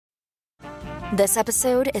This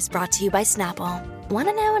episode is brought to you by Snapple. Want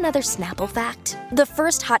to know another Snapple fact? The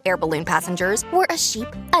first hot air balloon passengers were a sheep,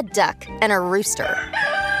 a duck, and a rooster.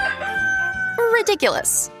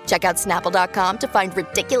 Ridiculous. Check out Snapple.com to find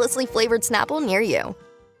ridiculously flavored Snapple near you.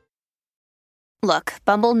 Look,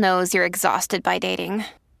 Bumble knows you're exhausted by dating.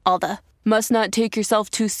 All the, must not take yourself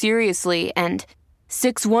too seriously, and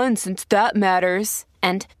 6'1" since that matters,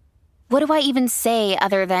 and what do I even say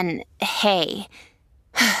other than, hey?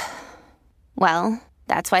 Well,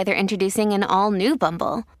 that's why they're introducing an all-new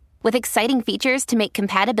Bumble, with exciting features to make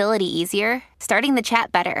compatibility easier, starting the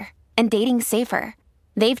chat better, and dating safer.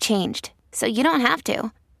 They've changed, so you don't have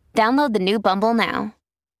to. Download the new Bumble now.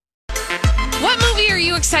 What movie are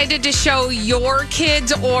you excited to show your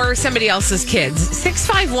kids or somebody else's kids?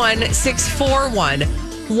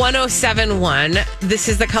 651-641-1071. This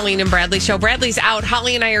is the Colleen and Bradley Show. Bradley's out.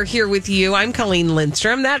 Holly and I are here with you. I'm Colleen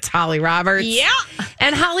Lindstrom. That's Holly Roberts. Yeah.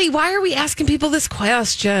 And Holly, why are we asking people this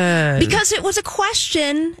question? Because it was a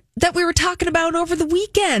question that we were talking about over the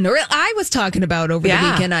weekend, or I was talking about over the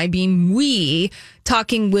weekend. I mean, we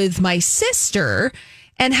talking with my sister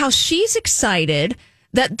and how she's excited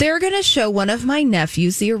that they're going to show one of my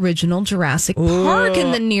nephews the original Jurassic Park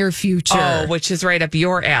in the near future. Oh, which is right up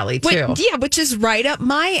your alley, too. Which is right up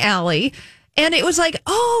my alley. And it was like,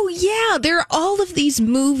 oh, yeah, there are all of these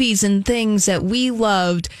movies and things that we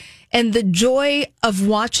loved. And the joy of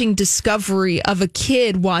watching discovery of a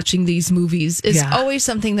kid watching these movies is always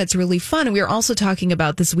something that's really fun. And we were also talking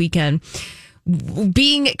about this weekend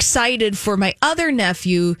being excited for my other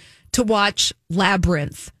nephew to watch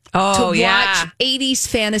Labyrinth. Oh, to watch 80s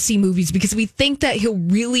fantasy movies because we think that he'll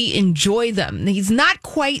really enjoy them. He's not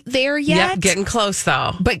quite there yet. Yep, getting close,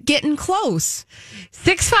 though. But getting close.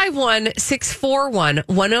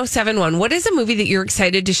 651-641-1071. What is a movie that you're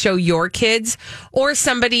excited to show your kids or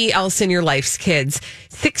somebody else in your life's kids?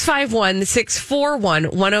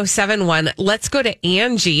 651-641-1071. Let's go to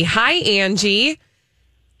Angie. Hi, Angie.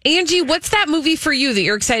 Angie, what's that movie for you that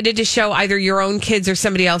you're excited to show either your own kids or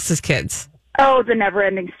somebody else's kids? Oh, The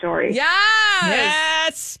Never-Ending Story.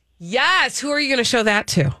 Yes. Who are you going to show that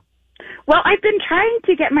to? Well, I've been trying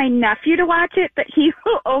to get my nephew to watch it, but he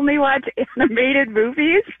will only watch animated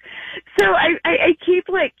movies. So I keep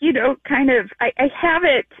I have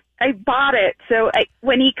it. I bought it. So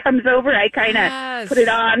when he comes over, I kind of put it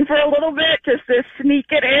on for a little bit just to sneak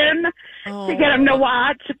it in to get him to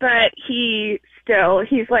watch. But he's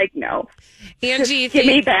like, no. Angie, give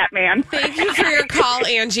me Batman. Thank you for your call,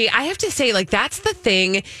 Angie. I have to say, that's the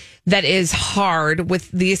thing that is hard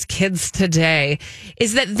with these kids today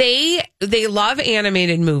is that they love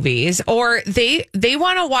animated movies or they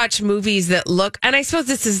want to watch movies that look, and I suppose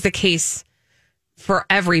this is the case for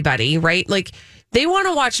everybody, right? They want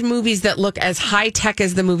to watch movies that look as high tech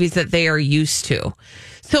as the movies that they are used to.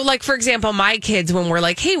 So, for example, my kids, when we're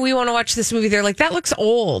like, hey, we want to watch this movie, they're like, that looks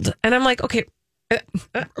old. And I'm like, okay,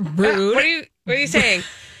 rude. What are you saying?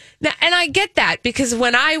 Now, and I get that because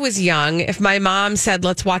when I was young, if my mom said,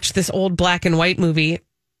 let's watch this old black and white movie,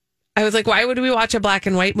 I was like, why would we watch a black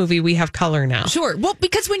and white movie? We have color now. Sure. Well,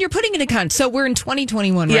 because when you're putting it in context, so we're in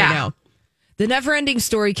 2021 right now. The Never-Ending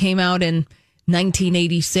Story came out in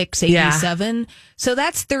 1986, 87. Yeah. So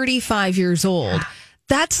that's 35 years old.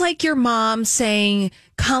 That's like your mom saying,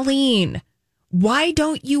 Colleen, why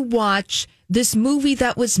don't you watch this movie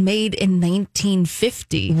that was made in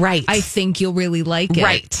 1950? Right. I think you'll really like it.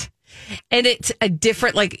 Right. And it's a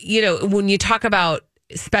different, when you talk about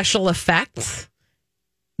special effects,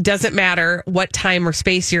 doesn't matter what time or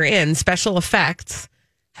space you're in, special effects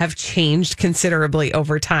have changed considerably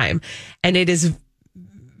over time. And it is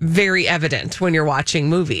very evident when you're watching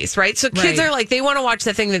movies, right? So kids are they want to watch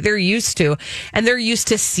the thing that they're used to, and they're used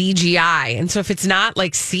to CGI. And so if it's not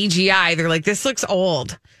CGI, they're like, this looks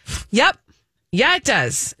old. Yep. Yeah, it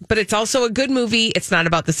does. But it's also a good movie. It's not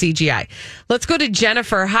about the CGI. Let's go to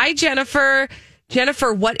Jennifer. Hi, Jennifer.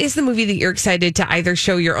 Jennifer, what is the movie that you're excited to either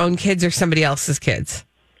show your own kids or somebody else's kids?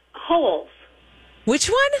 Holes. Which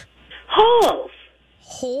one? Holes.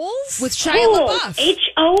 Holes? With Shia LaBeouf. Holes.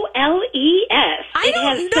 I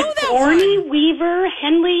don't know that Sigourney one. Weaver,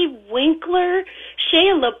 Henry Winkler,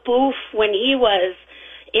 Shia LaBeouf when he was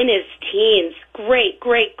in his teens. Great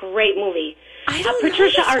movie. I don't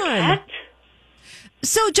Patricia know this Arquette. one.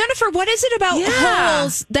 So, Jennifer, what is it about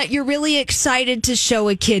Holes that you're really excited to show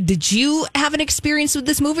a kid? Did you have an experience with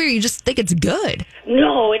this movie, or you just think it's good?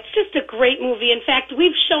 No, it's just a great movie. In fact,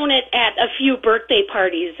 we've shown it at a few birthday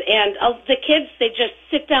parties, and the kids, they just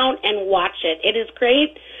sit down and watch it. It is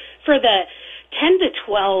great for the 10 to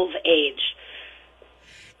 12 age.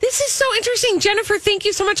 This is so interesting. Jennifer, thank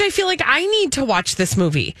you so much. I feel like I need to watch this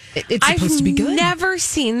movie. It's supposed to be good. I've never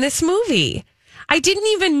seen this movie. I didn't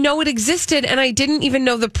even know it existed, and I didn't even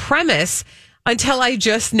know the premise until I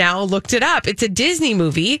just now looked it up. It's a Disney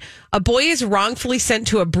movie. A boy is wrongfully sent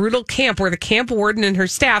to a brutal camp where the camp warden and her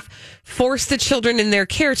staff force the children in their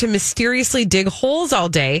care to mysteriously dig holes all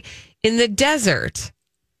day in the desert.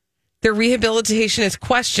 Their rehabilitation is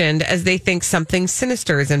questioned as they think something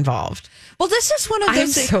sinister is involved. Well, this is one of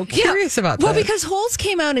those. I'm so curious about that. Well, because Holes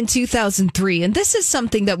came out in 2003, and this is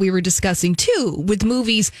something that we were discussing too with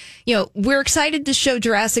movies. You know, we're excited to show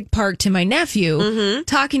Jurassic Park to my nephew,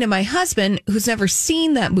 talking to my husband who's never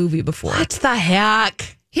seen that movie before. What the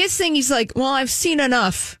heck? His thing, he's like, well, I've seen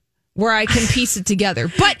enough where I can piece it together.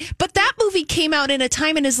 But that movie came out in a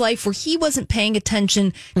time in his life where he wasn't paying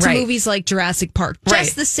attention to movies like Jurassic Park.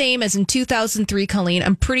 Just the same as in 2003, Colleen.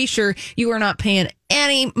 I'm pretty sure you were not paying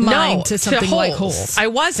any mind to something like Holes. I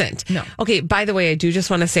wasn't. No. Okay, by the way, I do just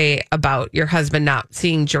want to say about your husband not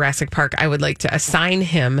seeing Jurassic Park, I would like to assign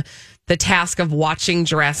him the task of watching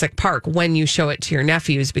Jurassic Park when you show it to your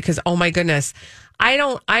nephews, because, oh my goodness,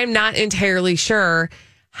 I'm not entirely sure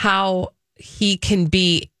how he can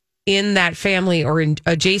be in that family or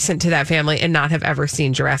adjacent to that family and not have ever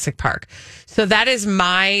seen Jurassic Park. So that is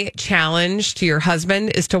my challenge to your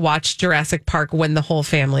husband, is to watch Jurassic Park when the whole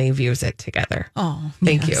family views it together. Oh,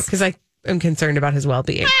 thank you. Because I am concerned about his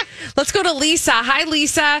well-being. Let's go to Lisa. Hi,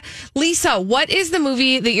 Lisa. Lisa, what is the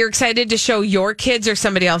movie that you're excited to show your kids or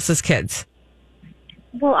somebody else's kids?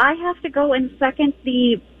 Well, I have to go and second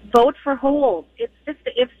the vote for Holes. It's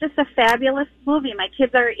just a fabulous movie. My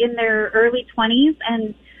kids are in their early 20s,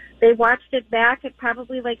 and they watched it back at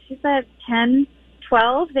probably, like she said, 10,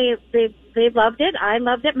 12. They loved it. I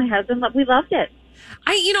loved it. My husband we loved it.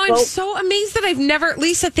 I'm so amazed that I've never,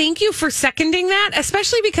 Lisa, thank you for seconding that,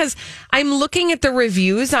 especially because I'm looking at the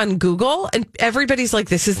reviews on Google and everybody's like,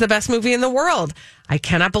 this is the best movie in the world. I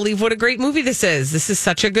cannot believe what a great movie this is. This is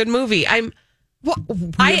such a good movie. I've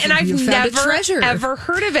never ever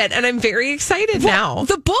heard of it, and I'm very excited now.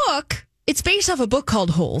 The book, it's based off a book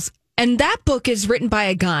called Holes. And that book is written by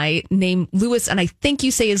a guy named Lewis, and I think you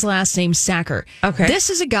say his last name, Sacker. Okay. This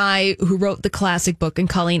is a guy who wrote the classic book. And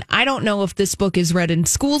Colleen, I don't know if this book is read in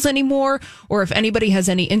schools anymore or if anybody has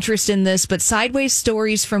any interest in this, but Sideways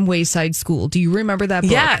Stories from Wayside School. Do you remember that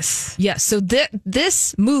book? Yes. Yes. So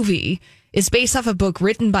this movie is based off a book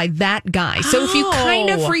written by that guy. So if you kind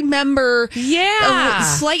of remember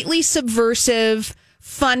slightly subversive,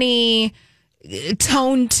 funny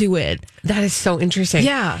tone to it. That is so interesting.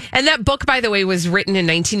 Yeah. And that book, by the way, was written in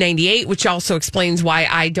 1998, which also explains why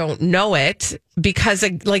I don't know it. Because,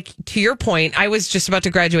 like, to your point, I was just about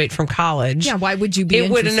to graduate from college. Yeah, why would you be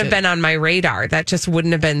interested? Wouldn't have been on my radar. That just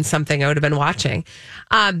wouldn't have been something I would have been watching.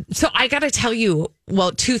 So I got to tell you,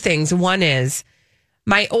 well, two things. One is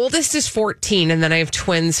my oldest is 14, and then I have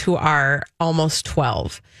twins who are almost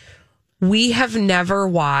 12. We have never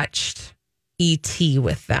watched E.T.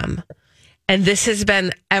 with them. And this has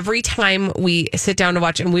been every time we sit down to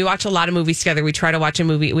watch, and we watch a lot of movies together. We try to watch a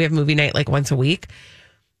movie. We have movie night like once a week.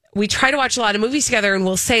 We try to watch a lot of movies together, and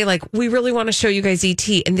we'll say, like, we really want to show you guys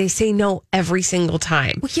E.T. And they say no every single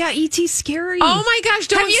time. Well, yeah, E.T.'s scary. Oh my gosh,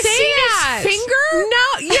 don't have you say seen that. His finger?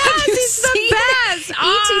 No, yes, it's the best.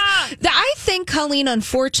 E.T. I think, Colleen,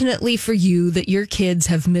 unfortunately for you, that your kids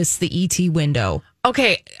have missed the E.T. window.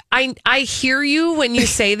 Okay, I hear you when you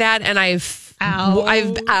say that, and I've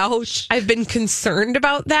been concerned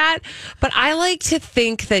about that, but I like to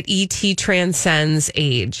think that E.T. transcends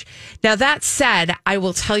age. Now, that said, I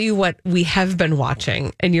will tell you what we have been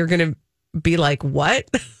watching, and you're going to be like, what?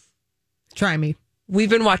 Try me.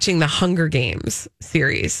 We've been watching the Hunger Games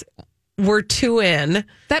series. We're 2 in.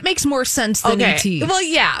 That makes more sense than E.T. Well,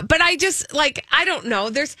 yeah, but I just, like, I don't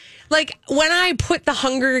know. There's, like, when I put the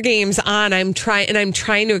Hunger Games on, I'm trying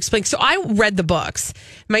to explain. So I read the books.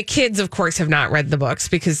 My kids, of course, have not read the books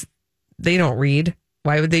because they don't read.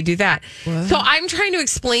 Why would they do that? What? So I'm trying to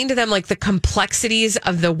explain to them, like, the complexities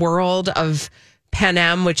of the world of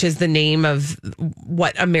Panem, which is the name of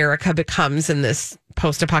what America becomes in this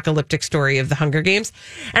post-apocalyptic story of the Hunger Games.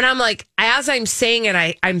 And I'm like, as I'm saying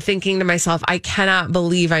it, I'm thinking to myself, I cannot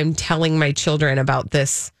believe I'm telling my children about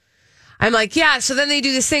this. I'm like, yeah. So then they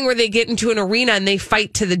do this thing where they get into an arena and they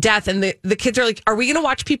fight to the death. And the kids are like, are we going to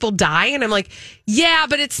watch people die? And I'm like, yeah,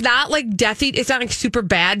 but it's not like death. It's not like super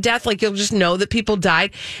bad death. Like, you'll just know that people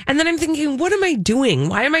died. And then I'm thinking, what am I doing?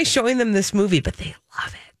 Why am I showing them this movie? But they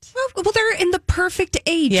love it. Well, they're in the perfect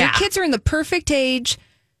age. Yeah. Your kids are in the perfect age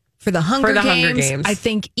for the Hunger Games. I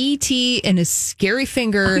think E.T. and his scary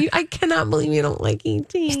finger. I cannot believe you don't like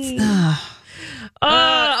E.T.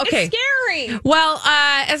 Okay. It's scary. Well,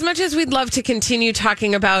 as much as we'd love to continue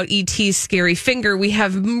talking about E.T.'s scary finger, we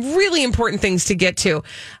have really important things to get to.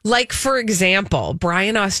 Like, for example,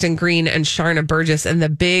 Brian Austin Green and Sharna Burgess and the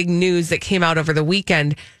big news that came out over the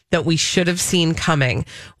weekend that we should have seen coming.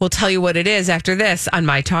 We'll tell you what it is after this on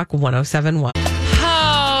My Talk 1071.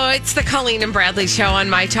 It's the Colleen and Bradley Show on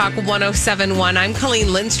My Talk 1071. I'm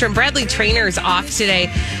Colleen Lindstrom. Bradley Trainor's off today.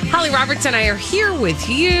 Holly Roberts and I are here with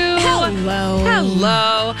you.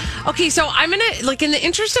 Hello. Okay, so I'm going to, like, in the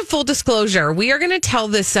interest of full disclosure, we are going to tell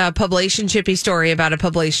this publicationshipy story about a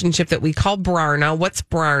publicationship that we call Brarna. What's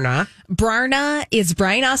Brarna? Brarna is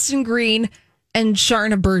Brian Austin Green and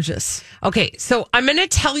Sharna Burgess. Okay, so I'm going to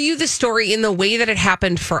tell you the story in the way that it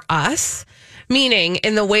happened for us. Meaning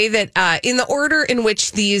in the way that, in the order in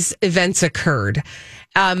which these events occurred.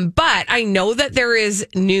 But I know that there is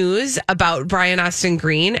news about Brian Austin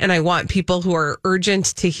Green, and I want people who are urgent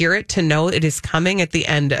to hear it to know it is coming at the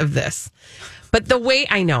end of this. But the way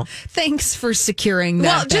I know. Thanks for securing that.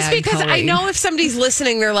 Well, just because Colleen. I know if somebody's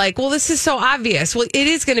listening, they're like, well, this is so obvious. Well, it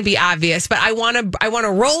is going to be obvious, but I want to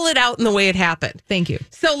roll it out in the way it happened. Thank you.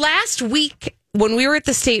 So last week, when we were at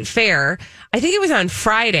the state fair, I think it was on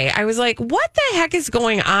Friday, I was like, what the heck is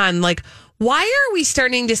going on? Like, why are we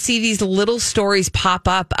starting to see these little stories pop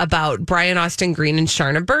up about Brian Austin Green and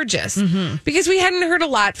Sharna Burgess? Mm-hmm. Because we hadn't heard a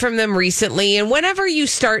lot from them recently. And whenever you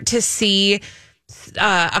start to see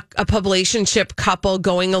a publicationship couple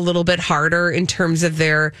going a little bit harder in terms of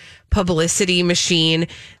their publicity machine,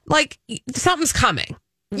 like, something's coming.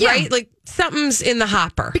 Yeah. Right? Like, something's in the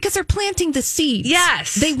hopper. Because they're planting the seeds.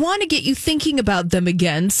 Yes. They want to get you thinking about them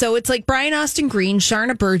again. So it's like Brian Austin Green,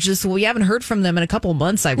 Sharna Burgess. Well, we haven't heard from them in a couple of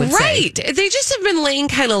months, I would say. Right. They just have been laying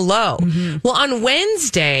kind of low. Mm-hmm. Well, on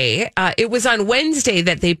Wednesday, it was on Wednesday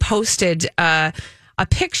that they posted a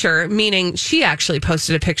picture, meaning she actually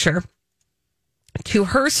posted a picture to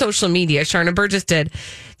her social media, Sharna Burgess did,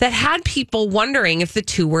 that had people wondering if the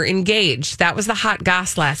two were engaged. That was the hot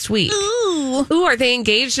goss last week. Ooh, are they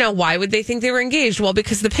engaged now? Why would they think they were engaged? Well,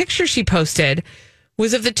 because the picture she posted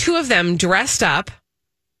was of the two of them dressed up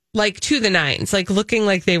like to the nines, like looking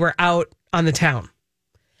like they were out on the town.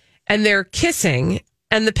 And they're kissing,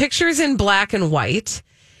 and the picture's in black and white.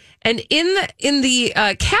 And in the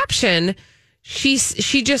caption, she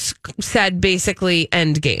just said basically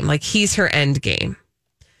end game, like he's her end game.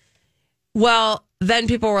 Well, then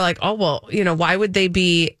people were like, oh, well, you know, why would they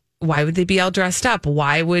be all dressed up?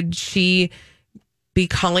 Why would she be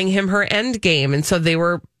calling him her end game? And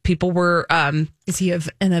so people were is he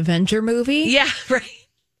an Avenger movie? Yeah, right.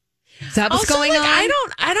 Is that what's going on?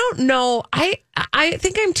 I don't know. I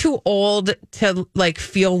think I'm too old to like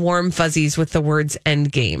feel warm fuzzies with the words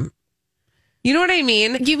end game. You know what I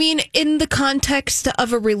mean? You mean in the context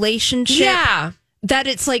of a relationship? Yeah. That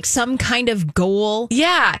it's like some kind of goal?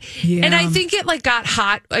 Yeah. And I think it like got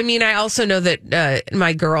hot. I mean, I also know that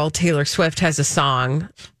my girl Taylor Swift has a song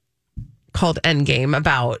called Endgame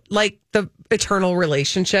about like the eternal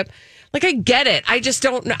relationship. Like, I get it. I just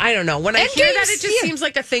don't know. When I hear that, it just seems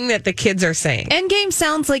like a thing that the kids are saying. Endgame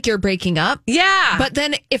sounds like you're breaking up. Yeah. But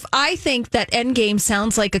then if I think that Endgame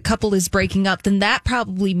sounds like a couple is breaking up, then that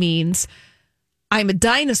probably means I'm a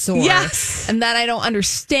dinosaur. Yes. And that I don't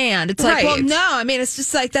understand. It's like, well, no, I mean, it's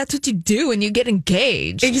just like, that's what you do when you get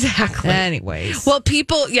engaged. Exactly. Anyways. Well,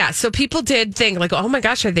 so people did think like, oh my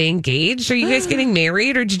gosh, are they engaged? Are you guys getting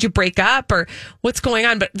married, or did you break up, or what's going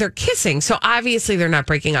on? But they're kissing. So obviously they're not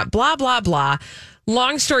breaking up, blah, blah, blah.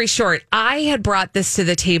 Long story short, I had brought this to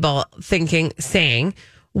the table saying,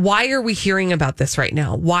 why are we hearing about this right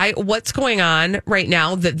now? What's going on right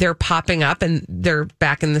now that they're popping up and they're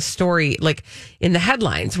back in the story, like in the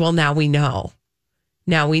headlines? Well, now we know.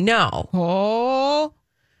 Oh.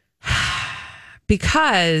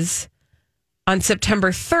 Because on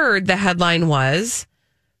September 3rd, the headline was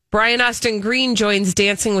Brian Austin Green joins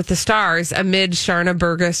Dancing with the Stars amid Sharna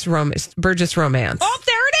Burgess romance. Oh,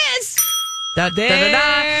 there it is.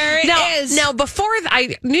 There it is. Now, before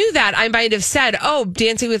I knew that, I might have said, oh,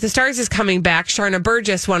 Dancing with the Stars is coming back. Sharna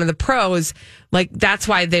Burgess, one of the pros, like that's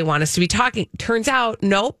why they want us to be talking. Turns out,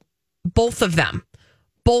 nope, both of them.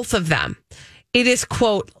 It is,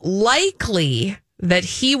 quote, likely that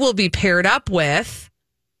he will be paired up with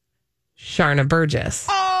Sharna Burgess.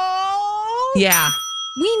 Oh. Yeah.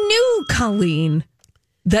 We knew, Colleen,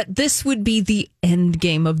 that this would be the end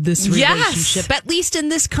game of this relationship, at least in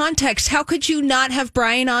this context. How could you not have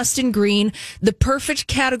Brian Austin Green, the perfect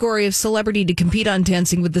category of celebrity to compete on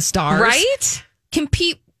Dancing with the Stars? Right?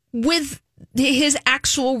 Compete with his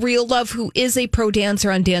actual real love, who is a pro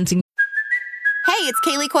dancer on Dancing. Hey, Hey, it's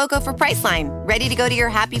Kaylee Cuoco for Priceline. Ready to go to your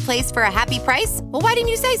happy place for a happy price? Well, why didn't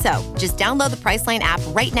you say so? Just download the Priceline app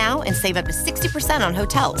right now and save up to 60% on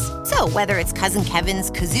hotels. So whether it's Cousin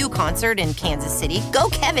Kevin's Kazoo Concert in Kansas City, go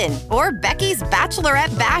Kevin, or Becky's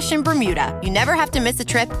Bachelorette Bash in Bermuda, you never have to miss a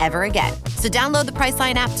trip ever again. So download the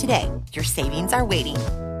Priceline app today. Your savings are waiting.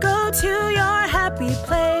 Go to your happy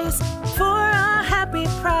place for a happy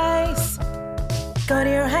price. Go to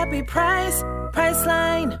your happy price,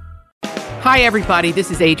 Priceline. Hi, everybody. This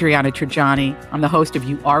is Adriana Trajani. I'm the host of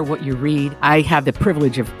You Are What You Read. I have the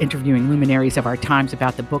privilege of interviewing luminaries of our times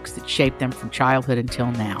about the books that shaped them from childhood until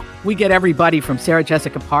now. We get everybody from Sarah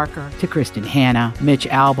Jessica Parker to Kristen Hanna, Mitch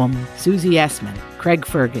Albom, Susie Essman, Craig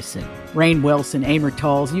Ferguson, Rainn Wilson, Amor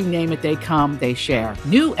Tolls, you name it, they come, they share.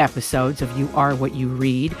 New episodes of You Are What You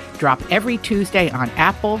Read drop every Tuesday on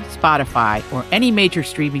Apple, Spotify, or any major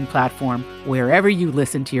streaming platform wherever you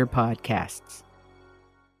listen to your podcasts.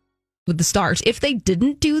 With the stars. If they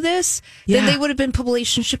didn't do this, then they would have been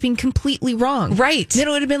population shipping completely wrong. Right. Then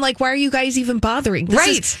it would have been like, why are you guys even bothering?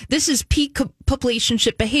 This is peak population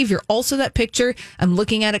ship behavior. Also, that picture, I'm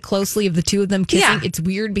looking at it closely of the two of them kissing. Yeah. It's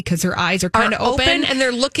weird because her eyes are kind of open and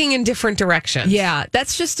they're looking in different directions. Yeah,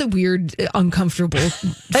 that's just a weird, uncomfortable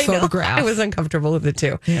photograph. I was uncomfortable with it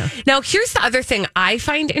too. Yeah. Now, here's the other thing I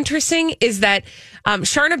find interesting is that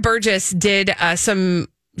Sharna Burgess did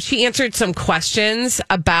she answered some questions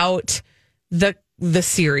about the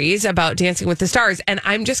series, about Dancing with the Stars. And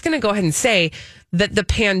I'm just going to go ahead and say that the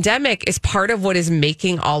pandemic is part of what is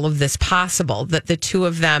making all of this possible, that the two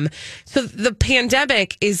of them. So the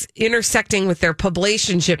pandemic is intersecting with their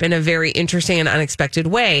publicationship in a very interesting and unexpected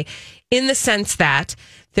way, in the sense that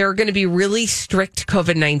there are going to be really strict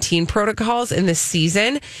COVID-19 protocols in this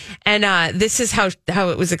season. And this is how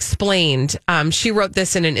it was explained. She wrote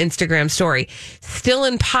this in an Instagram story. Still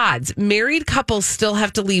in pods, married couples still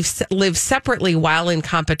have to live separately while in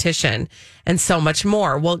competition, and so much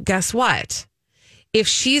more. Well, guess what? If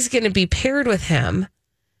she's going to be paired with him,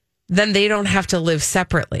 then they don't have to live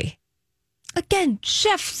separately. Again,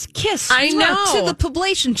 chef's kiss. I know. To the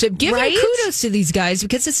publicationship. Give kudos to these guys,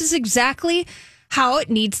 because this is exactly how it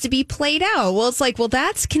needs to be played out. Well, it's like, well,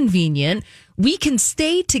 that's convenient. We can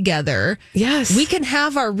stay together. Yes. We can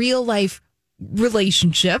have our real life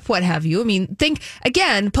relationship, what have you. I mean, think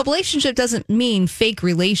again, publicationship doesn't mean fake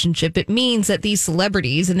relationship. It means that these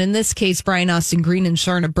celebrities, and in this case, Brian Austin Green and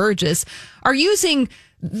Sharna Burgess, are using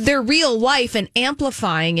their real life and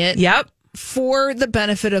amplifying it. Yep. For the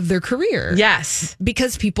benefit of their career. Yes.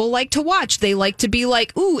 Because people like to watch. They like to be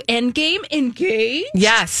like, ooh, Endgame, engaged?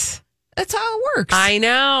 Yes. That's how it works. I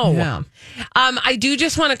know. Yeah. I do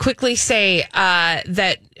just want to quickly say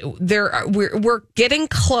that we're getting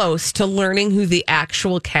close to learning who the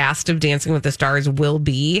actual cast of Dancing with the Stars will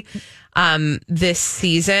be this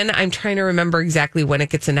season. I'm trying to remember exactly when it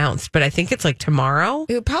gets announced, but I think it's like tomorrow.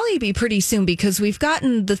 It'll probably be pretty soon, because we've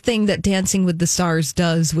gotten the thing that Dancing with the Stars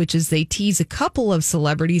does, which is they tease a couple of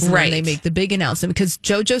celebrities and then they make the big announcement. Because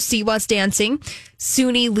JoJo Siwa's dancing,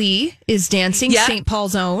 Suni Lee is dancing, St.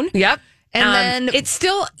 Paul's own. Yep. And then it's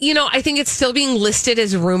still, I think it's still being listed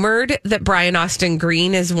as rumored that Brian Austin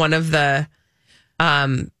Green is one of the,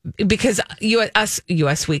 because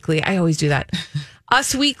US Weekly, I always do that.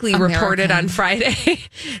 Us Weekly reported on Friday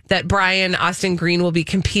that Brian Austin Green will be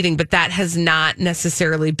competing, but that has not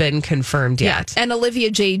necessarily been confirmed yet. And Olivia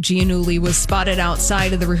J. Giannulli was spotted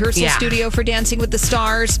outside of the rehearsal studio for Dancing with the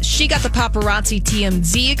Stars. She got the paparazzi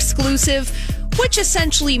TMZ exclusive, which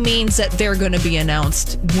essentially means that they're going to be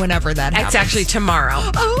announced whenever that happens. It's actually tomorrow.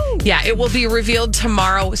 Oh. Yeah, it will be revealed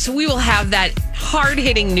tomorrow. So we will have that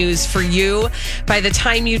hard-hitting news for you by the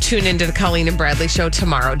time you tune into the Colleen and Bradley show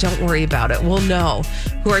tomorrow. Don't worry about it. We'll know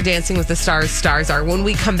who our Dancing with the Stars are. When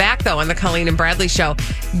we come back, though, on the Colleen and Bradley show,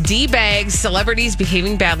 D-Bags, celebrities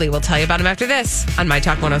behaving badly. We'll tell you about them after this on My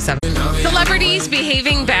Talk 107. Celebrities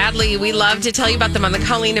behaving badly. We love to tell you about them on the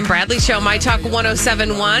Colleen and Bradley show, My Talk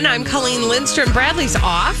 107.1. I'm Colleen Lindstrom. Bradley's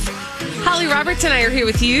off. Holly Roberts and I are here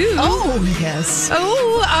with you. Oh, yes.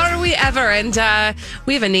 Oh, are we ever? And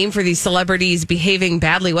we have a name for these celebrities behaving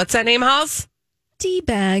badly. What's that name, Halls?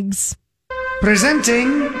 D-Bags.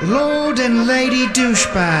 Presenting Lord and Lady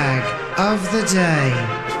Douchebag of the Day.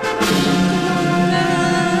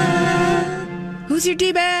 Who's your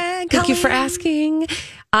D-Bag? Thank you for asking.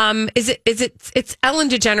 It's Ellen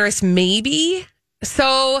DeGeneres, maybe?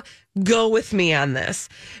 So go with me on this,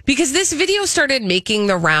 because this video started making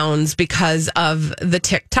the rounds because of the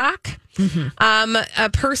TikTok. Mm-hmm. A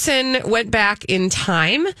person went back in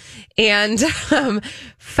time and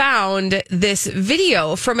found this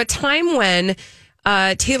video from a time when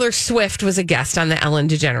Taylor Swift was a guest on the Ellen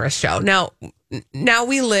DeGeneres show. Now, now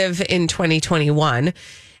we live in 2021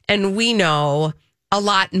 and we know a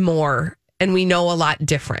lot more and we know a lot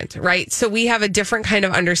different, right? So we have a different kind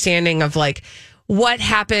of understanding of like what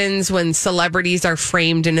happens when celebrities are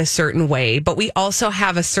framed in a certain way. But we also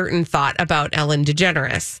have a certain thought about Ellen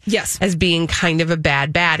DeGeneres. Yes. As being kind of a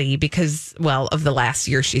bad baddie because, well, of the last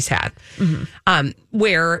year she's had.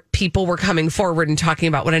 Where people were coming forward and talking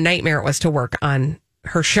about what a nightmare it was to work on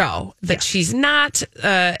her show, that she's not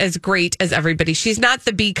as great as everybody. She's not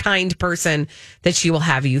the be kind person that she will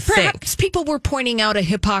have you think. Perhaps people were pointing out a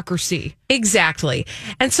hypocrisy. Exactly.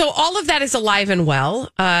 And so all of that is alive and well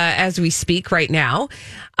as we speak right now.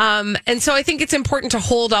 And so I think it's important to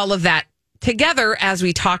hold all of that together as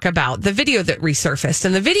we talk about the video that resurfaced.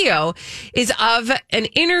 And the video is of an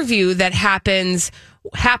interview that happened,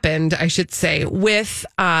 I should say, with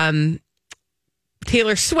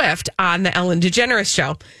Taylor Swift on the Ellen DeGeneres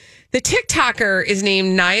show. The TikToker is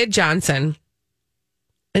named Nia Johnson,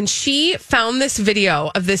 and she found this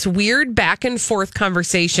video of this weird back and forth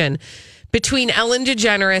conversation between Ellen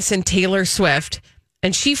DeGeneres and Taylor Swift,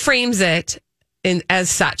 and she frames it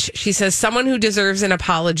as such. She says, "Someone who deserves an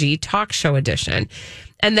apology, talk show edition."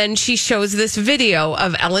 And then she shows this video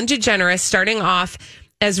of Ellen DeGeneres starting off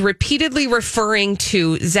as repeatedly referring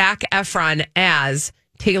to Zac Efron as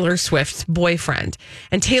Taylor Swift's boyfriend.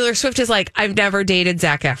 And Taylor Swift is like, "I've never dated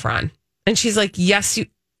Zac Efron." And she's like, "Yes, you,"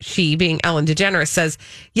 she being Ellen DeGeneres says,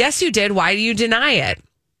 "Yes, you did. Why do you deny it?"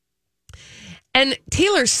 And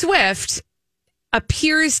Taylor Swift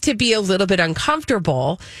appears to be a little bit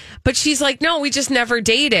uncomfortable, but she's like, "No, we just never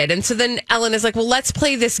dated." And so then Ellen is like, "Well, let's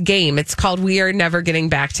play this game. It's called We Are Never Getting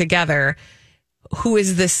Back Together. Who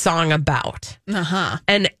is this song about?"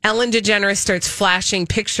 And Ellen DeGeneres starts flashing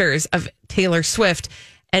pictures of Taylor Swift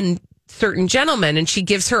and certain gentlemen, and she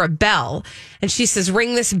gives her a bell, and she says,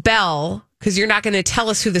 "Ring this bell, because you're not going to tell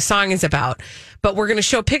us who the song is about, but we're going to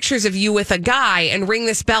show pictures of you with a guy, and ring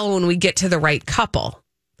this bell when we get to the right couple."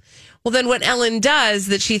 Well, then what Ellen does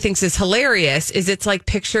that she thinks is hilarious is it's like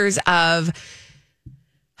pictures of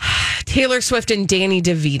Taylor Swift and Danny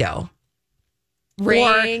DeVito.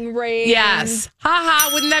 Ring. Yes.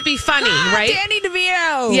 Haha, wouldn't that be funny, right? Danny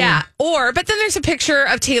DeVito. Yeah. But then there's a picture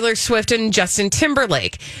of Taylor Swift and Justin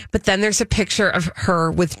Timberlake. But then there's a picture of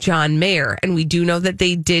her with John Mayer. And we do know that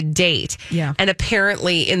they did date. Yeah. And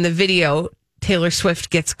apparently in the video, Taylor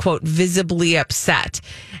Swift gets, quote, visibly upset.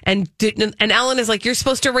 And Ellen is like, "You're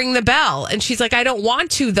supposed to ring the bell." And she's like, "I don't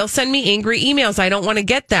want to. They'll send me angry emails. I don't want to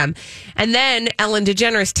get them." And then Ellen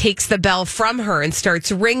DeGeneres takes the bell from her and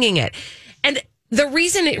starts ringing it. And the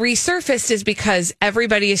reason it resurfaced is because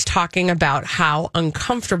everybody is talking about how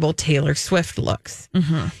uncomfortable Taylor Swift looks.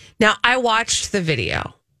 Now, I watched the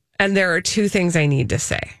video, and there are two things I need to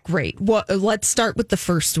say. Great. Well, let's start with the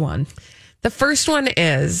first one. The first one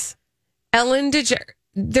is Ellen DeGeneres.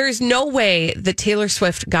 There's no way that Taylor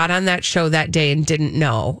Swift got on that show that day and didn't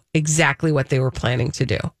know exactly what they were planning to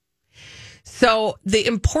do. So the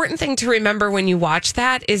important thing to remember when you watch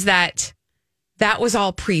that is that that was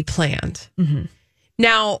all pre-planned.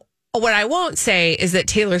 Now, what I won't say is that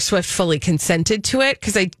Taylor Swift fully consented to it,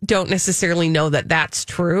 because I don't necessarily know that that's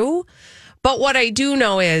true. But what I do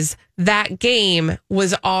know is that game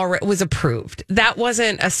was approved. That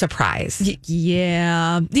wasn't a surprise.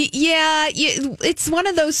 Yeah. It's one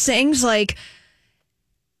of those things like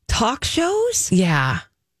talk shows. Yeah.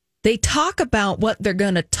 They talk about what they're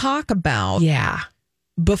going to talk about. Yeah.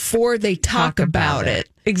 Before they talk about it.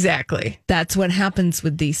 Exactly. That's what happens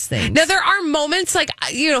with these things. Now, there are moments like,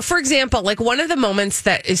 for example, like one of the moments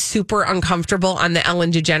that is super uncomfortable on the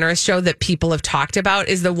Ellen DeGeneres show that people have talked about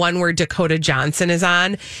is the one where Dakota Johnson is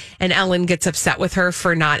on and Ellen gets upset with her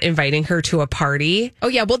for not inviting her to a party. Oh,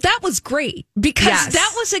 yeah. Well, that was great because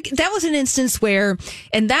that was an instance where,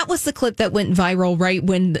 and that was the clip that went viral right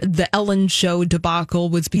when the Ellen show debacle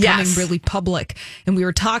was becoming really public. And we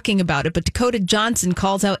were talking about it. But Dakota Johnson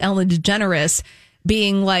calls out Ellen DeGeneres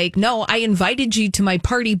being like, "No, I invited you to my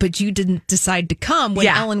party, but you didn't decide to come," when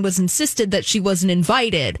Ellen was insisted that she wasn't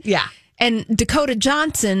invited. Yeah. And Dakota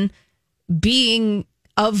Johnson, being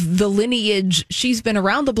of the lineage, she's been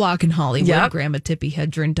around the block in Hollywood, Grandma Tippi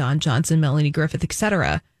Hedren, Don Johnson, Melanie Griffith,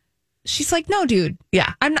 etc. She's like, "No, dude.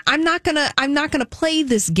 Yeah. I'm not gonna play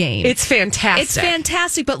this game." It's fantastic. It's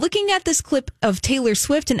fantastic. But looking at this clip of Taylor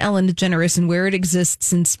Swift and Ellen DeGeneres and where it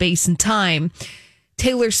exists in space and time,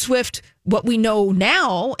 Taylor Swift, what we know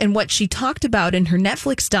now and what she talked about in her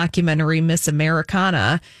Netflix documentary, Miss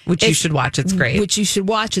Americana, which you should watch. It's great.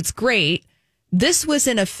 It's great. This was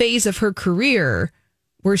in a phase of her career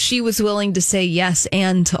where she was willing to say yes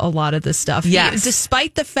and to a lot of this stuff. Yes.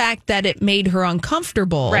 Despite the fact that it made her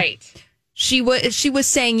uncomfortable. Right. she was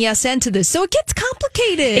saying yes and to this. So it gets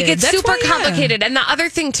complicated. It gets That's super why, yeah. complicated. And the other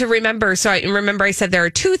thing to remember, so I said there are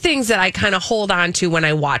two things that I kind of hold on to when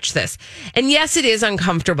I watch this. And yes, it is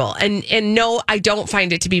uncomfortable. And no, I don't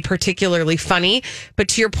find it to be particularly funny. But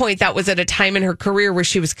to your point, that was at a time in her career where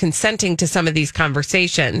she was consenting to some of these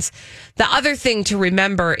conversations. The other thing to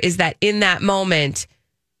remember is that in that moment,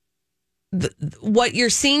 what you're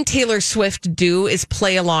seeing Taylor Swift do is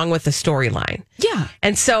play along with the storyline. Yeah.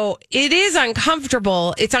 And so it is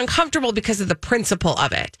uncomfortable. It's uncomfortable because of the principle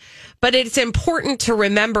of it. But it's important to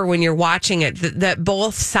remember when you're watching it that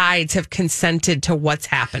both sides have consented to what's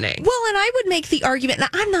happening. Well, and I would make the argument, now,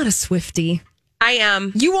 I'm not a Swiftie. I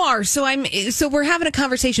am. You are. So we're having a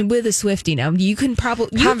conversation with a Swiftie now. You can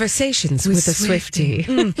probably Conversations with a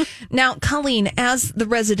Swiftie. Now, Colleen, as the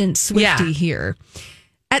resident Swiftie here,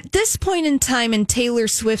 at this point in time in Taylor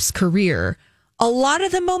Swift's career, a lot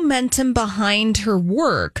of the momentum behind her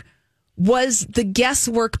work was the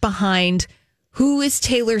guesswork behind who is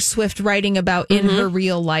Taylor Swift writing about in her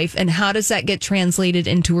real life and how does that get translated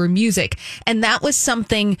into her music. And that was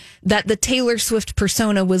something that the Taylor Swift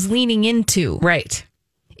persona was leaning into. Right.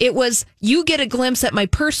 It was, you get a glimpse at my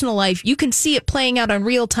personal life. You can see it playing out on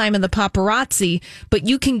real time in the paparazzi, but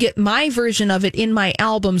you can get my version of it in my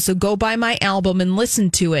album. So go buy my album and listen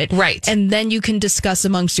to it. Right. And then you can discuss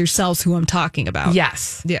amongst yourselves who I'm talking about.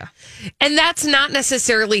 Yes. Yeah. And that's not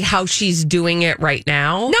necessarily how she's doing it right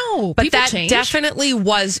now. No, but people that change. definitely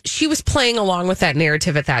she was playing along with that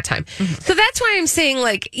narrative at that time. So that's why I'm saying,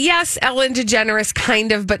 like, yes, Ellen DeGeneres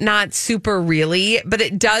kind of, but not super really. But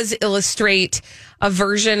it does illustrate a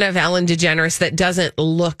version of Ellen DeGeneres that doesn't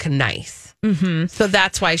look nice. Mm-hmm. So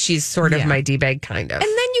that's why she's sort of my D-bag, kind of. And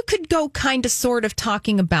then you could go kind of sort of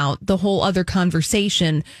talking about the whole other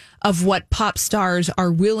conversation of what pop stars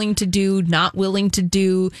are willing to do, not willing to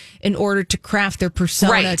do in order to craft their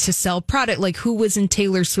persona to sell product. Like, who was in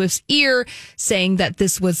Taylor Swift's ear saying that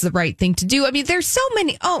this was the right thing to do? I mean, there's so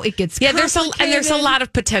many. Oh, it gets complicated. There's a lot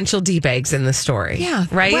of potential D-bags in the story. Yeah.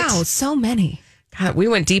 Right? Wow, so many. God, we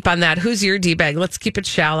went deep on that. Who's your D-bag? Let's keep it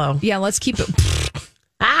shallow. Yeah, let's keep it.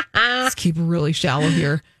 Let's keep it really shallow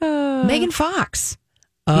here. Megan Fox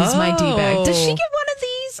is my D-bag. Does she get one of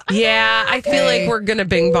these? I feel like we're going to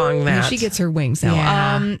bing bong that. Yeah, she gets her wings now.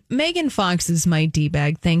 Yeah. Megan Fox is my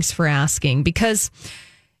D-bag. Thanks for asking, because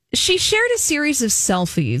she shared a series of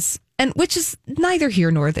selfies, and which is neither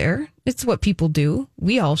here nor there. It's what people do.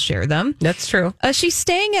 We all share them. That's true. She's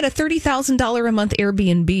staying at a $30,000 a month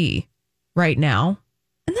Airbnb right now.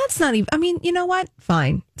 And that's not even, I mean, you know what?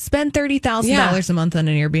 Fine. Spend $30,000 a month on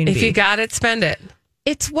an Airbnb. If you got it, spend it.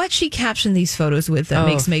 It's what she captioned these photos with that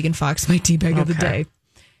makes Megan Fox my D-bag of the day.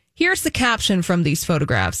 Here's the caption from these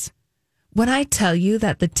photographs. When I tell you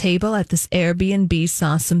that the table at this Airbnb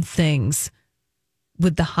saw some things,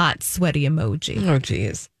 with the hot, sweaty emoji. Oh,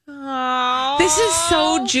 geez. Oh. This is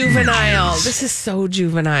so juvenile. This is so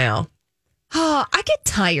juvenile. Oh, I get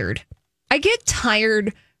tired.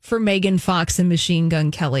 For Megan Fox and Machine Gun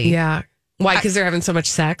Kelly. Yeah. Why? Because they're having so much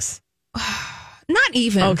sex? Not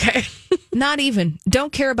even. Okay. Not even.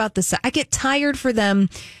 Don't care about the sex. I get tired for them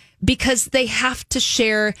because they have to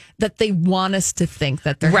share that they want us to think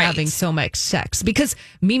that they're having so much sex. Because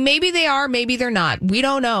maybe they are, maybe they're not. We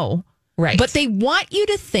don't know. Right. But they want you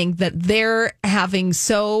to think that they're having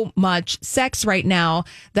so much sex right now,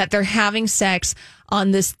 that they're having sex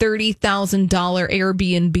on this $30,000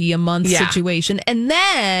 Airbnb a month situation. And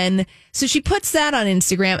then, so she puts that on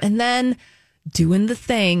Instagram, and then doing the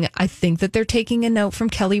thing, I think that they're taking a note from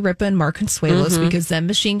Kelly Ripa and Mark Consuelos, because then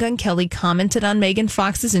Machine Gun Kelly commented on Megan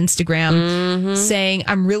Fox's Instagram saying,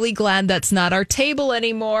 I'm really glad that's not our table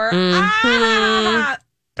anymore.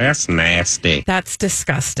 That's nasty. That's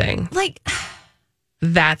disgusting. Like,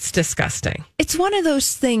 that's disgusting. It's one of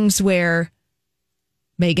those things where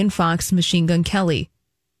Megan Fox, Machine Gun Kelly,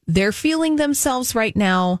 they're feeling themselves right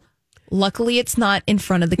now. Luckily, it's not in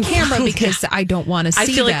front of the camera because I don't want to see I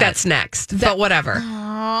feel that. like that's next, but whatever.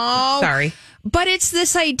 Oh, sorry. But it's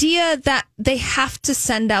this idea that they have to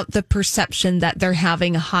send out the perception that they're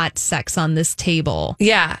having hot sex on this table.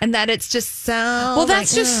 Yeah. And that it's just so... Well,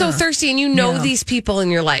 that's just so thirsty. And you know these people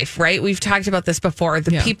in your life, right? We've talked about this before.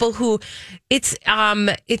 The people who... It's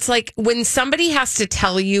like when somebody has to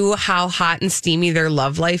tell you how hot and steamy their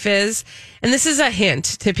love life is. And this is a hint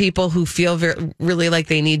to people who feel really like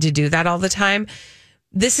they need to do that all the time.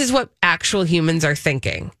 This is what actual humans are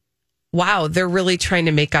thinking. Wow, they're really trying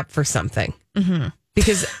to make up for something. Mm-hmm.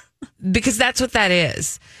 Because that's what that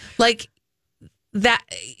is. Like, that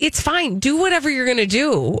it's fine. Do whatever you're going to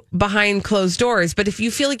do behind closed doors. But if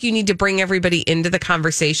you feel like you need to bring everybody into the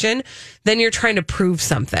conversation, then you're trying to prove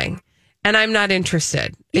something. and I'm not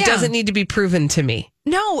interested. It Yeah. doesn't need to be proven to me.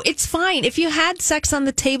 No, it's fine. If you had sex on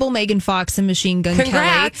the table, Megan Fox and Machine Gun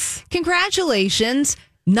Congrats. Kelly, congratulations.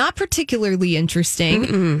 Not particularly interesting.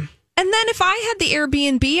 And then if I had the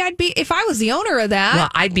Airbnb, if I was the owner of that. Well,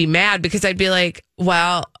 I'd be mad because I'd be like,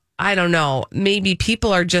 well, I don't know. Maybe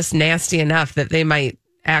people are just nasty enough that they might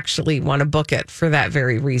actually want to book it for that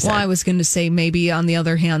very reason. Well, I was going to say maybe on the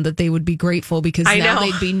other hand that they would be grateful because now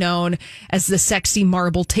they'd be known as the sexy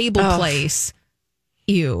marble table place.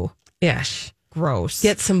 Ew. Yes. Gross.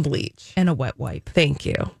 Get some bleach. And a wet wipe. Thank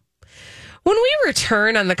you. When we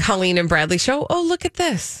return on the Colleen and Bradley show, oh, look at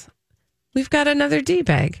this. We've got another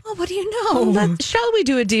D-bag. Oh, what do you know? Shall we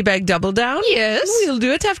do a D-bag double down? Yes. We'll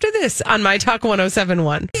do it after this on My Talk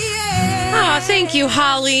 107.1. Oh, thank you,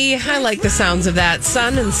 Holly. I like the sounds of that.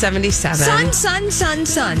 Sun and 77.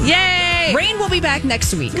 Sun. Yay! Rain will be back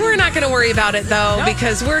next week. We're not going to worry about it, though,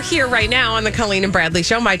 because we're here right now on the Colleen and Bradley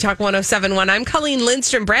Show, My Talk 107.1. I'm Colleen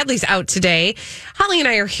Lindstrom. Bradley's out today. Holly and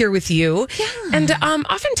I are here with you. Yeah. And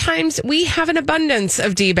oftentimes we have an abundance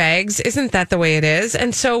of D-bags. Isn't that the way it is?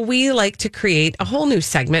 And so we like to create a whole new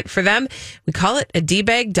segment for them. We call it a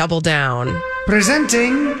D-bag double down.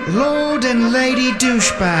 Presenting Lord and Lady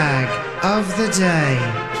Douchebag of the Day.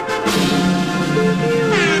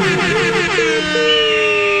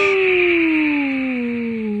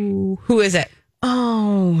 Who is it?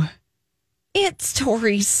 Oh, it's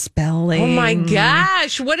Tori Spelling. Oh my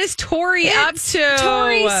gosh. What is Tori up to?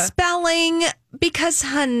 Tori Spelling, because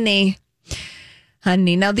honey,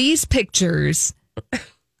 now these pictures,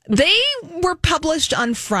 they were published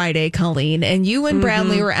on Friday, Colleen, and you and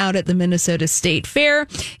Bradley were out at the Minnesota State Fair.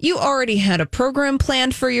 You already had a program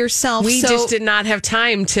planned for yourself. We just did not have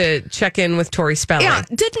time to check in with Tori Spelling. Yeah,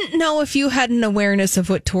 didn't know if you had an awareness of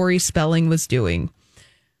what Tori Spelling was doing.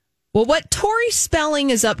 Well, what Tori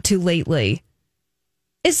Spelling is up to lately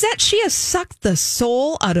is that she has sucked the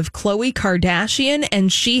soul out of Khloe Kardashian, and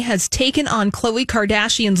she has taken on Khloe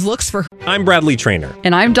Kardashian's looks for her. I'm Bradley Trainer.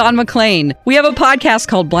 And I'm Don McClain. We have a podcast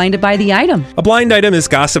called Blinded by the Item. A blind item is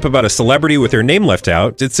gossip about a celebrity with their name left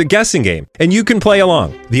out. It's a guessing game, and you can play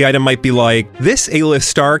along. The item might be like, this A-list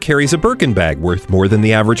star carries a Birkin bag worth more than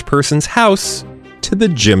the average person's house to the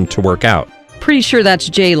gym to work out. Pretty sure that's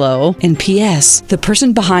J-Lo. And P.S. the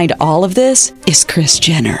person behind all of this is Kris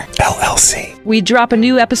Jenner, LLC. We drop a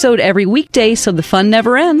new episode every weekday so the fun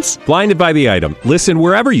never ends. Blinded by the Item. Listen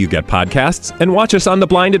wherever you get podcasts and watch us on the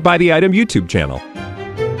Blinded by the Item YouTube channel.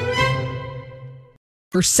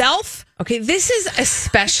 Herself? Okay, this is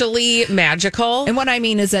especially magical. And what I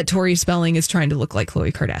mean is that Tori Spelling is trying to look like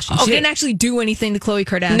Khloe Kardashian. She didn't actually do anything to Khloe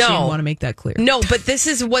Kardashian. I want to make that clear. No, but this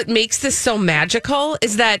is what makes this so magical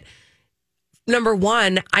is that, number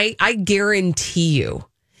one, I guarantee you,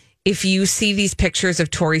 if you see these pictures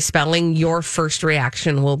of Tori Spelling, your first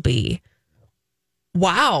reaction will be,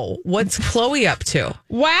 wow, what's Khloe up to?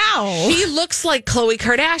 Wow. She looks like Khloe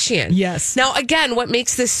Kardashian. Yes. Now, again, what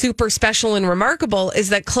makes this super special and remarkable is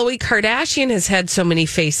that Khloe Kardashian has had so many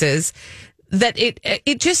faces that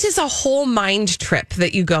it just is a whole mind trip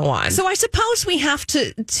that you go on. So I suppose we have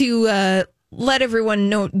to let everyone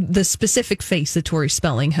know the specific face that Tori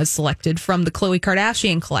Spelling has selected from the Khloe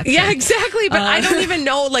Kardashian collection. Yeah, exactly. But I don't even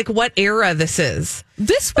know like what era this is. But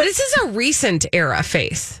this is a recent era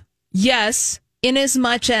face. Yes, in as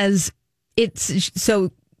much as it's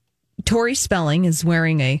so. Tori Spelling is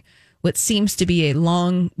wearing what seems to be a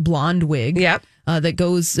long blonde wig. Yep. That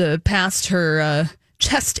goes past her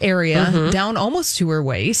chest area down almost to her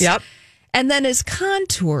waist. Yep. And then is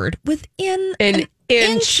contoured within an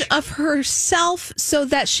inch of herself so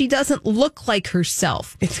that she doesn't look like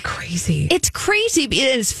herself. It's crazy. It's crazy.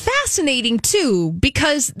 It is fascinating too,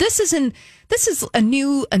 because this is a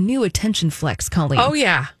new attention flex, Colleen. Oh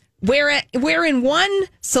yeah. Wherein one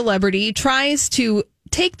celebrity tries to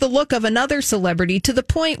take the look of another celebrity to the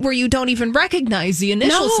point where you don't even recognize the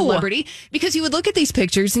initial celebrity, because you would look at these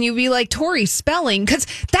pictures and you'd be like, Tori Spelling, because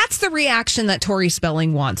that's the reaction that Tori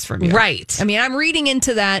Spelling wants from you. Right. I mean, I'm reading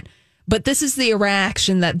into that, but this is the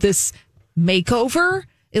reaction that this makeover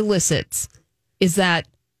elicits. Is that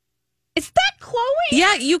Khloe?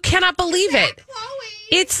 Yeah, you cannot believe it.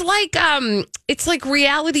 Khloe? It's like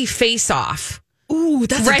reality Face Off. Ooh,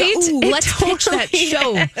 that's right. Let's pitch that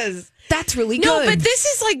show. Is. That's really good. No, but this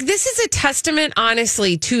is a testament,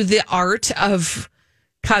 honestly, to the art of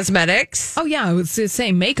cosmetics. Oh yeah, I was the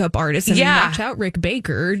same makeup artist. And yeah, watch out, Rick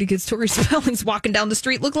Baker, because Tori Spelling's walking down the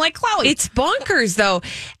street looking like Khloe. It's bonkers, though,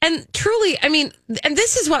 and truly, I mean, and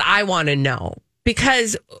this is what I want to know,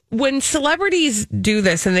 because when celebrities do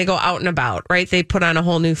this and they go out and about, right, they put on a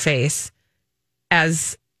whole new face,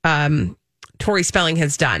 as Tori Spelling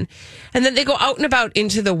has done. And then they go out and about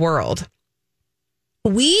into the world.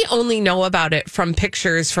 We only know about it from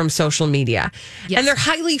pictures from social media. Yes. And they're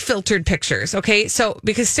highly filtered pictures. Okay. So,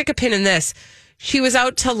 because stick a pin in this, she was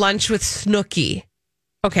out to lunch with Snooki.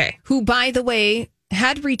 Okay. Who, by the way,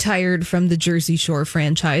 had retired from the Jersey Shore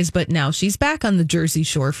franchise, but now she's back on the Jersey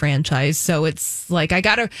Shore franchise. So it's like, I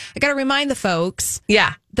gotta remind the folks.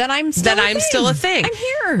 Yeah. That I'm still a thing. I'm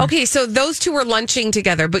here. Okay, so those two were lunching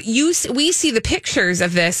together, but we see the pictures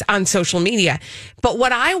of this on social media. But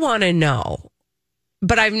what I want to know,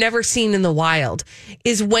 but I've never seen in the wild,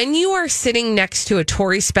 is when you are sitting next to a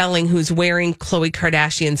Tori Spelling who's wearing Khloe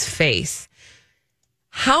Kardashian's face,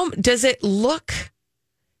 how does it look?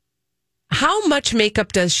 How much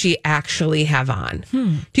makeup does she actually have on?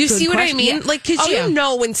 Do you see what I mean? Yeah. Like, because you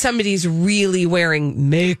know when somebody's really wearing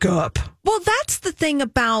makeup. Well, that's the thing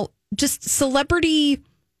about just celebrity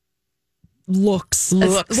looks.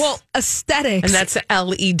 Aesthetics. And that's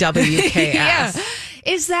LEWKS. Yeah.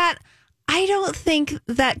 Is that I don't think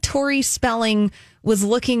that Tori Spelling was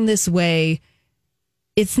looking this way.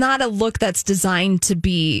 It's not a look that's designed to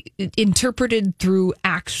be interpreted through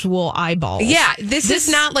actual eyeballs. Yeah, this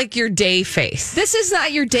is not like your day face. This is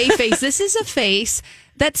not your day face. This is a face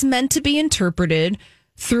that's meant to be interpreted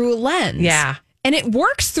through a lens. Yeah. And it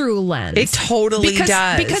works through a lens. It totally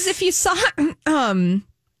does. Because if you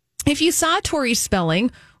saw Tori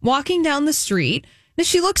Spelling walking down the street, then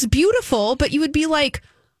she looks beautiful, but you would be like,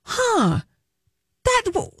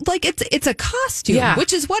 it's a costume,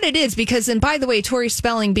 which is what it is. Because, and by the way, Tori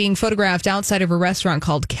Spelling being photographed outside of a restaurant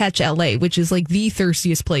called Catch LA, which is like the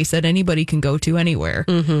thirstiest place that anybody can go to anywhere.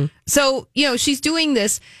 Mm-hmm. So, she's doing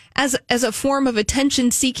this as a form of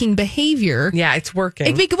attention-seeking behavior. Yeah, it's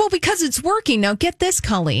working. Because it's working. Now, get this,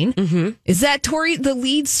 Colleen. Mm-hmm. Is that the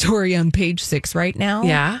lead story on page 6 right now?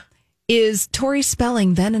 Yeah. Is Tori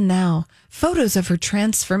Spelling then and now. Photos of her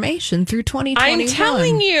transformation through 2021. I'm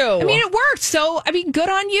telling you. I mean, it worked. So, good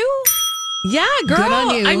on you. Yeah, girl. Good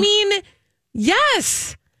on you. I mean,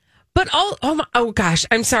 yes. But oh gosh,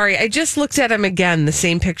 I'm sorry. I just looked at him again. The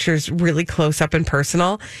same pictures really close up and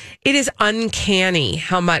personal. It is uncanny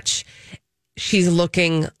how much she's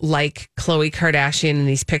looking like Khloe Kardashian in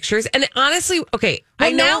these pictures. And honestly, okay.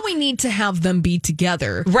 Well, now we need to have them be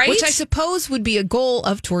together. Right. Which I suppose would be a goal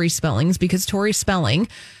of Tori Spelling's, because Tori Spelling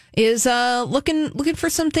is looking for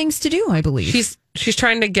some things to do, I believe. She's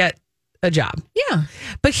trying to get a job. Yeah.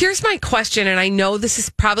 But here's my question, and I know this is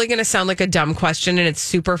probably going to sound like a dumb question, and it's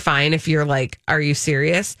super fine if you're like, are you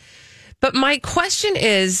serious? But my question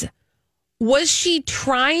is, was she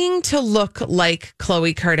trying to look like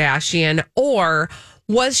Khloe Kardashian, or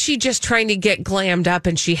was she just trying to get glammed up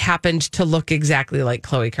and she happened to look exactly like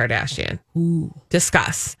Khloe Kardashian? Ooh.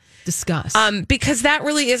 Discuss. Because that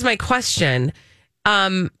really is my question.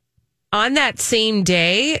 On that same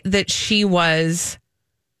day that she was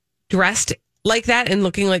dressed like that and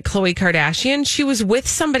looking like Khloe Kardashian, she was with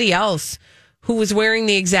somebody else who was wearing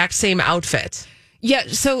the exact same outfit. Yeah,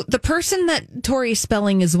 so the person that Tori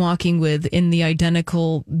Spelling is walking with in the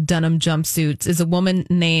identical denim jumpsuits is a woman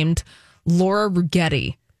named Laura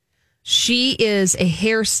Ruggetti. She is a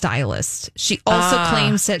hairstylist. She also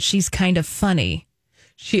claims that she's kind of funny.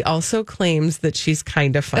 That's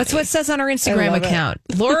what it says on her Instagram account.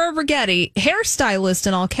 Laura Ruggetti, hairstylist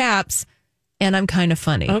in all caps, and I'm kind of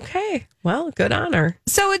funny. Okay. Well, good on her.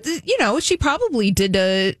 So, she probably did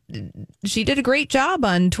a great job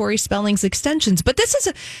on Tori Spelling's extensions. But it's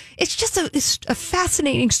a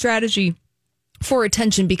fascinating strategy for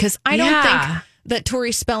attention, because I don't think that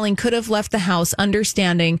Tori Spelling could have left the house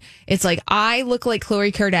understanding it's like, I look like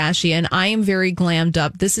Khloe Kardashian. I am very glammed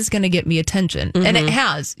up. This is going to get me attention. Mm-hmm. And it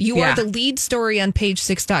has. You are the lead story on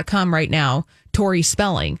page6.com right now, Tori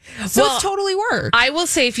Spelling. So it's totally worked. I will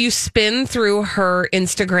say, if you spin through her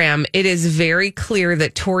Instagram, it is very clear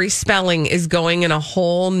that Tori Spelling is going in a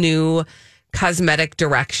whole new cosmetic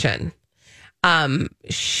direction.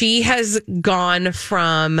 She has gone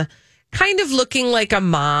from kind of looking like a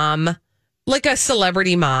mom, like a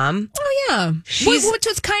celebrity mom. Oh, yeah. Which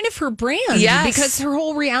was kind of her brand. Yes. Because her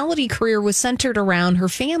whole reality career was centered around her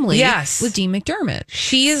family. Yes. With Dean McDermott.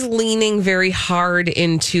 She is leaning very hard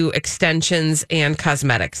into extensions and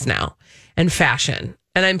cosmetics now, and fashion.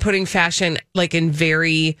 And I'm putting fashion like in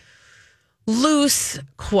very loose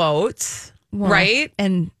quotes, right?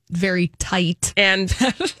 And very tight. And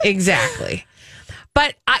exactly.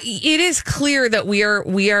 But it is clear that we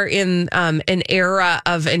are in an era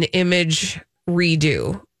of an image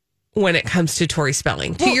redo. when it comes to Tori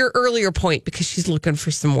Spelling. To your earlier point, because she's looking for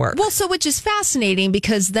some work. Well, so which is fascinating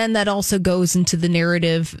because then that also goes into the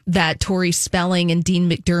narrative that Tori Spelling and Dean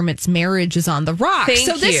McDermott's marriage is on the rocks.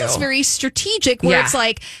 So this is very strategic where it's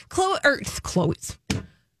like Chloe's.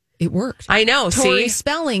 It worked. I know. Tori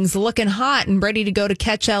Spelling's looking hot and ready to go to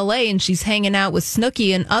Catch LA, and she's hanging out with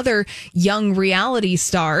Snooki and other young reality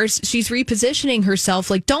stars. She's repositioning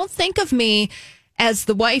herself. Like, don't think of me as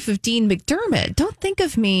the wife of Dean McDermott. Don't think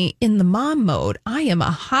of me in the mom mode. I am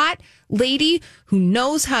a hot lady who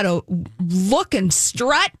knows how to look and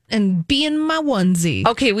strut and be in my onesie.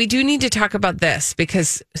 Okay, we do need to talk about this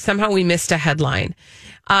because somehow we missed a headline.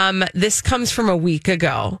 This comes from a week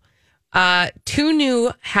ago. 2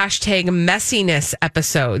 new #messiness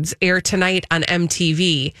episodes air tonight on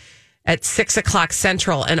MTV at 6:00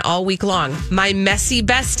 Central and all week long. My messy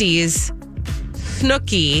besties,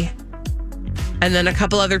 Snooki, and then a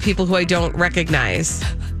couple other people who I don't recognize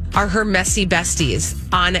are her messy besties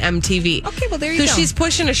on MTV. Okay, well, there you go. So she's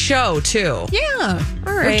pushing a show, too. Yeah.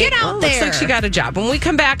 All right. Well, get out there. Looks like she got a job. When we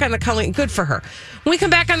come back on the Colleen, good for her. When we come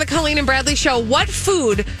back on the Colleen and Bradley show, what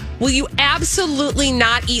food will you absolutely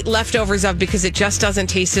not eat leftovers of because it just doesn't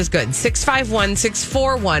taste as good?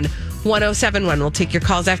 651-641-1071. We'll take your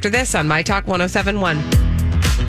calls after this on My Talk 1071.